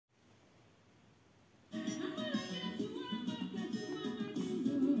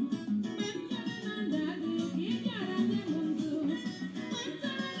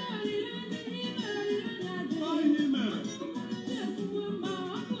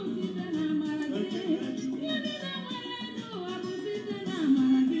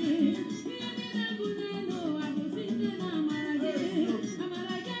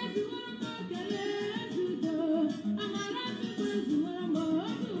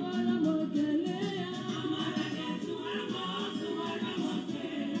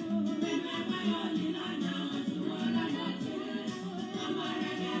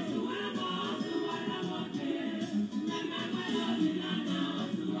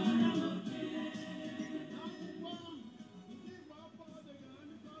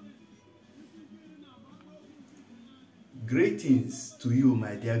Greetings to you,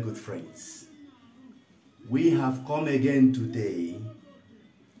 my dear good friends. We have come again today,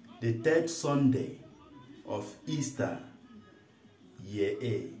 the third Sunday of Easter, year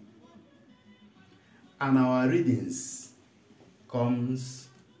A. And our readings comes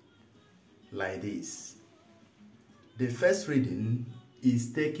like this. The first reading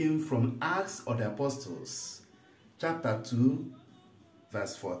is taken from Acts of the Apostles, chapter 2,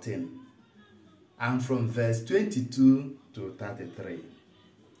 verse 14, and from verse 22 to 33.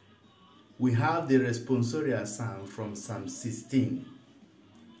 We have the responsorial psalm from Psalm 16.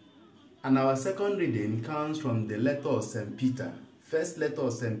 And our second reading comes from the letter of St. Peter. First letter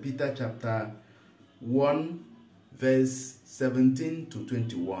of St. Peter, chapter 1, verse 17 to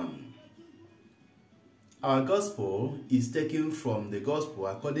 21. Our gospel is taken from the gospel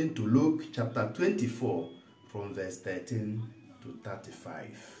according to Luke, chapter 24, from verse 13 to 35.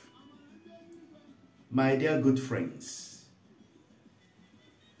 My dear good friends,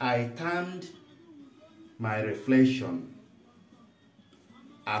 I turned my reflection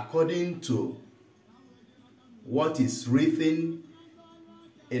according to what is written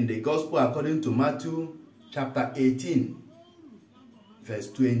in the Gospel according to Matthew chapter 18,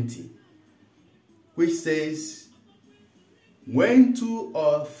 verse 20, which says, "When 2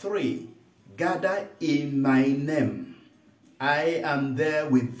 or 3 gather in my name, I am there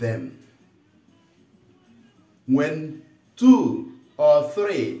with them." When 2 or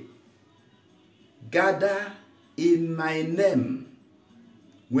 3 gather in my name,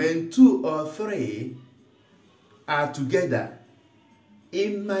 when 2 or 3 are together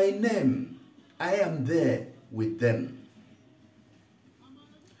in my name, I am there with them.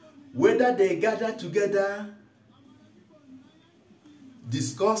 Whether they gather together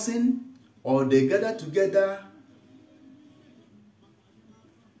discussing, or they gather together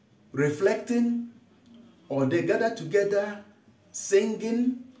reflecting, or they gather together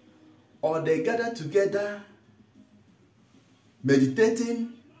singing, or they gather together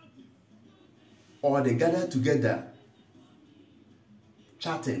meditating, or they gather together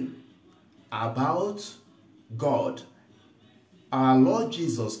chatting about God, our Lord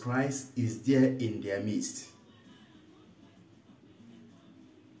Jesus Christ is there in their midst.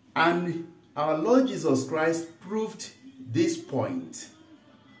 And our Lord Jesus Christ proved this point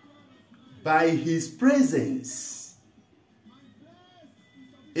by his presence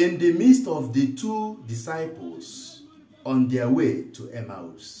in the midst of the 2 disciples on their way to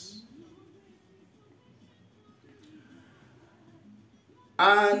Emmaus.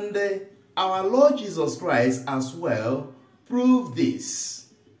 And our Lord Jesus Christ as well proved this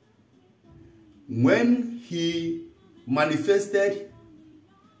when he manifested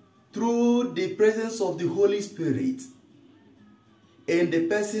through the presence of the Holy Spirit in the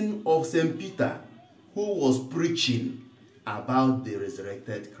person of St. Peter, who was preaching about the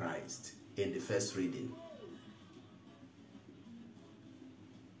resurrected Christ in the first reading.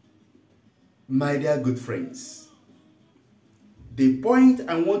 My dear good friends, the point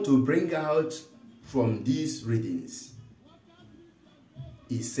I want to bring out from these readings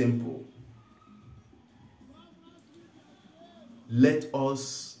is simple. Let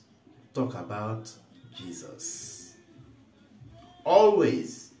us talk about Jesus.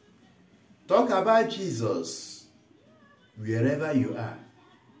 Always talk about Jesus wherever you are.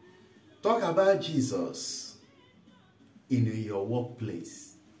 Talk about Jesus in your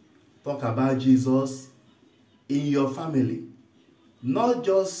workplace. Talk about Jesus in your family, not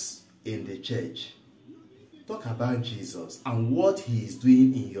just in the church. Talk about Jesus and what he is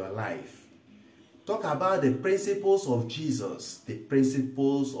doing in your life. Talk about the principles of Jesus, the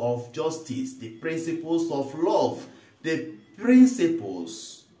principles of justice, the principles of love, the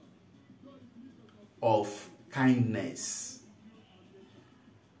principles of kindness.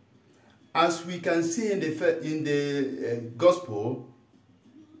 As we can see in the gospel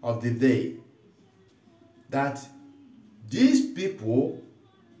of the day, that these people,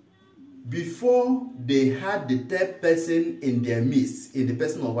 before they had the third person in their midst, in the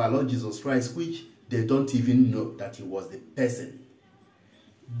person of our Lord Jesus Christ, which they don't even know that he was the person,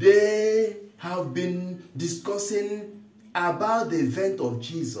 they have been discussing about the event of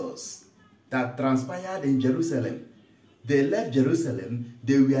Jesus that transpired in Jerusalem. They left Jerusalem,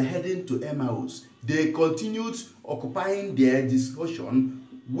 they were heading to Emmaus. They continued occupying their discussion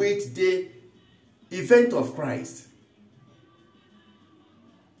with the event of Christ.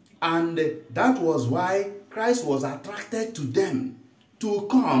 And that was why Christ was attracted to them to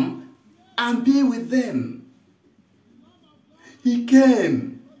come and be with them. He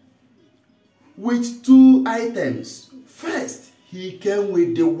came with 2 items. First, he came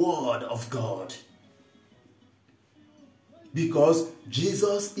with the word of God. Because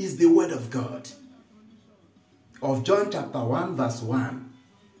Jesus is the Word of God. Of John chapter 1 verse 1.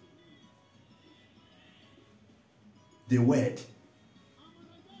 The Word.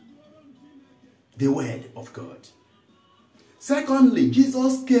 The Word of God. Secondly,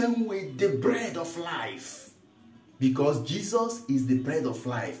 Jesus came with the bread of life. Because Jesus is the bread of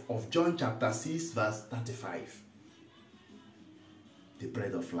life. Of John chapter 6 verse 35. The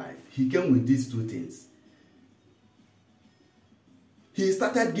bread of life. He came with these two things. He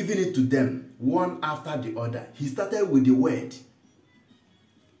started giving it to them, one after the other. He started with the word.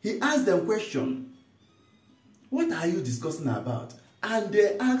 He asked them question, what are you discussing about? And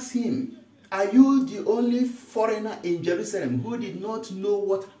they asked him, are you the only foreigner in Jerusalem who did not know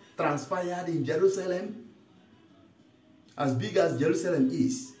what transpired in Jerusalem? As big as Jerusalem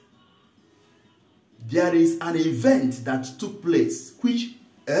is, there is an event that took place which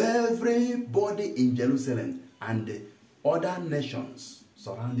everybody in Jerusalem and the other nations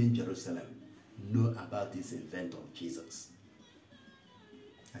surrounding Jerusalem know about this event of Jesus.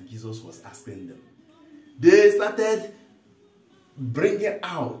 And Jesus was asking them. They started bringing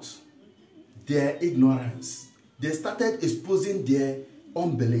out their ignorance. They started exposing their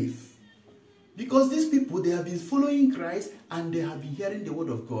unbelief. Because these people, they have been following Christ and they have been hearing the word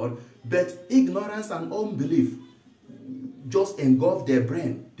of God, but ignorance and unbelief just engulfed their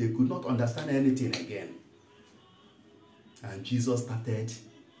brain. They could not understand anything again. And Jesus started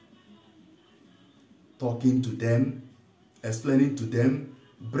talking to them, explaining to them,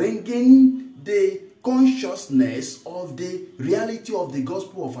 bringing the consciousness of the reality of the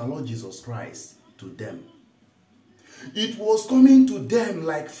gospel of our Lord Jesus Christ to them. It was coming to them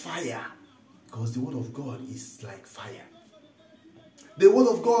like fire, because the word of God is like fire. The word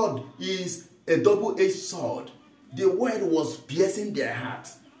of God is a double-edged sword. The word was piercing their heart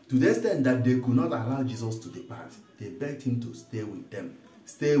to the extent that they could not allow Jesus to depart. They begged him to stay with them.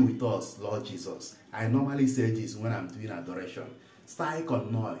 Stay with us, Lord Jesus. I normally say this when I'm doing adoration. Stai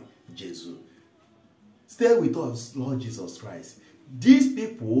con noi, Jesu. Stay with us, Lord Jesus Christ. These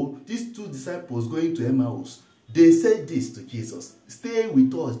people, these two disciples going to Emmaus, they said this to Jesus. Stay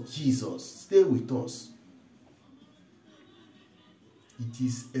with us, Jesus. Stay with us. It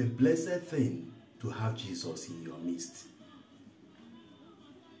is a blessed thing to have Jesus in your midst.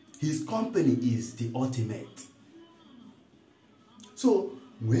 His company is the ultimate. So,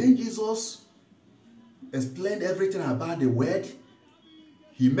 when Jesus explained everything about the word,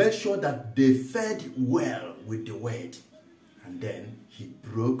 he made sure that they fed well with the word. And then he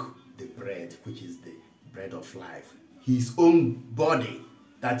broke the bread, which is the bread of life. His own body,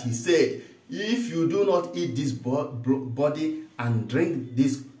 that he said, if you do not eat this body and drink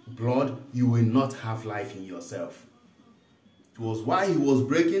this blood, you will not have life in yourself. It was why he was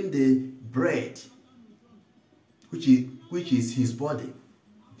breaking the bread, which is his body.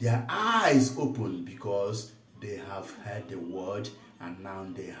 Their eyes opened because they have heard the word and now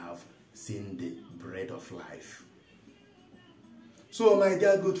they have seen the bread of life. So, my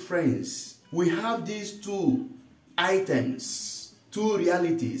dear good friends, we have these two items, two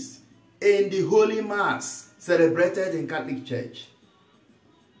realities in the Holy Mass celebrated in Catholic Church.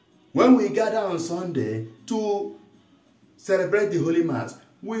 When we gather on Sunday to celebrate the Holy Mass,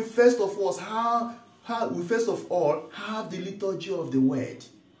 we first of all have the liturgy of the Word,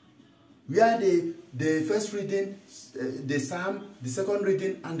 where the first reading, the Psalm, the second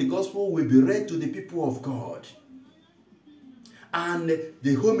reading, and the Gospel will be read to the people of God. And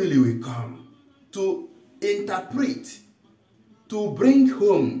the homily will come to interpret, to bring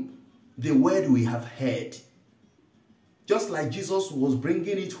home the word we have heard. Just like Jesus was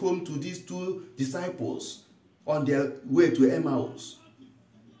bringing it home to these two disciples on their way to Emmaus.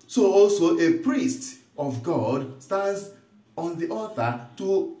 So also a priest of God stands on the altar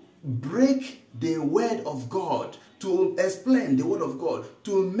to break the word of God, to explain the word of God,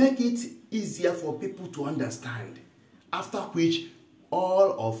 to make it easier for people to understand. After which,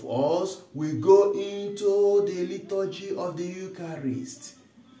 all of us will go into the liturgy of the Eucharist,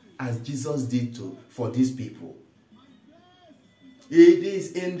 as Jesus did for these people. It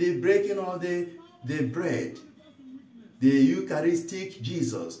is in the breaking of the bread, the Eucharistic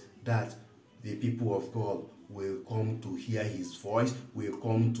Jesus, that the people of God will come to hear his voice, will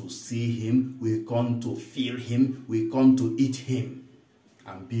come to see him, will come to feel him, will come to eat him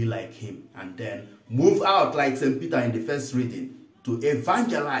and be like him, and then move out like St. Peter in the first reading to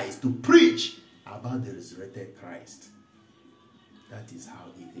evangelize, to preach about the resurrected Christ. That is how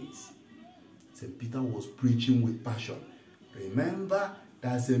it is. St. Peter was preaching with passion. Remember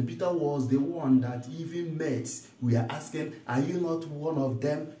that St. Peter was the one that even met. We are asking, are you not one of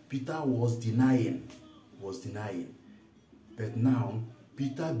them? Peter was denying. But now,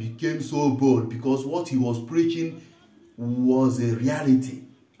 Peter became so bold because what he was preaching was a reality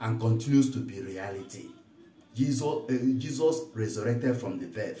and continues to be reality. Jesus resurrected from the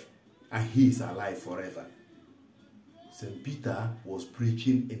dead, and he is alive forever. St. Peter was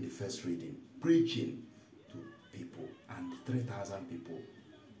preaching in the first reading, preaching to people, and 3,000 people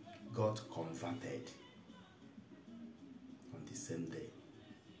got converted on the same day.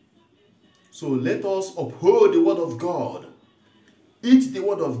 So let us uphold the word of God, eat the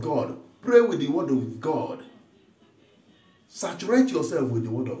word of God, pray with the word of God, saturate yourself with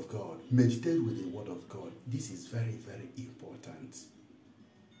the word of God, meditate with the word of God. This is very, very important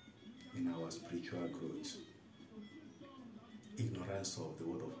in our spiritual growth. Ignorance of the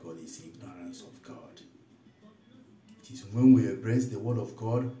word of God is ignorance of God. It is when we embrace the word of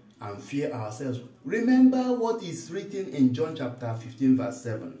God and fear ourselves. Remember what is written in John chapter 15 verse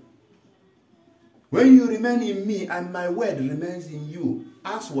 7. When you remain in me and my word remains in you,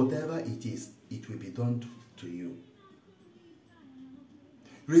 ask whatever it is, it will be done to you.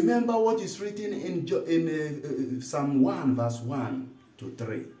 Remember what is written in Psalm 1 verse 1 to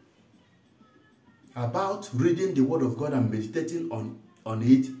 3 about reading the word of God and meditating on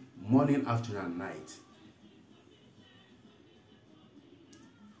it morning, afternoon, and night.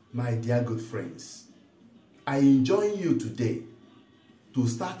 My dear good friends, I enjoin you today to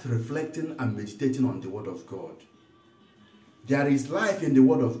start reflecting and meditating on the word of God. There is life in the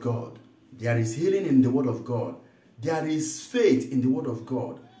word of God. There is healing in the word of God. There is faith in the word of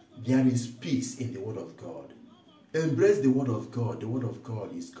God. There is peace in the word of God. Embrace the word of God. The word of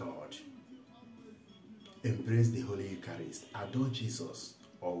God is God. Embrace the Holy Eucharist. Adore Jesus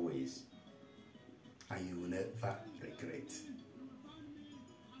always. And you will never regret.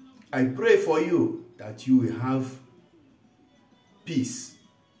 I pray for you that you will have peace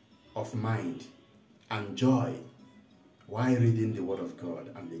of mind and joy while reading the word of God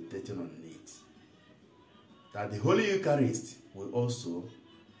and meditating on it. That the Holy Eucharist will also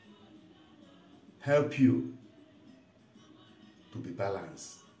help you to be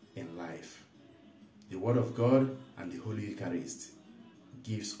balanced in life. The word of God and the Holy Eucharist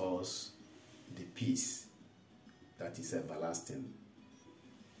gives us the peace that is everlasting.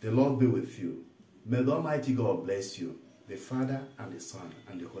 The Lord be with you. May the Almighty God bless you, the Father and the Son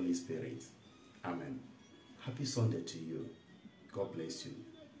and the Holy Spirit. Amen. Happy Sunday to you. God bless you.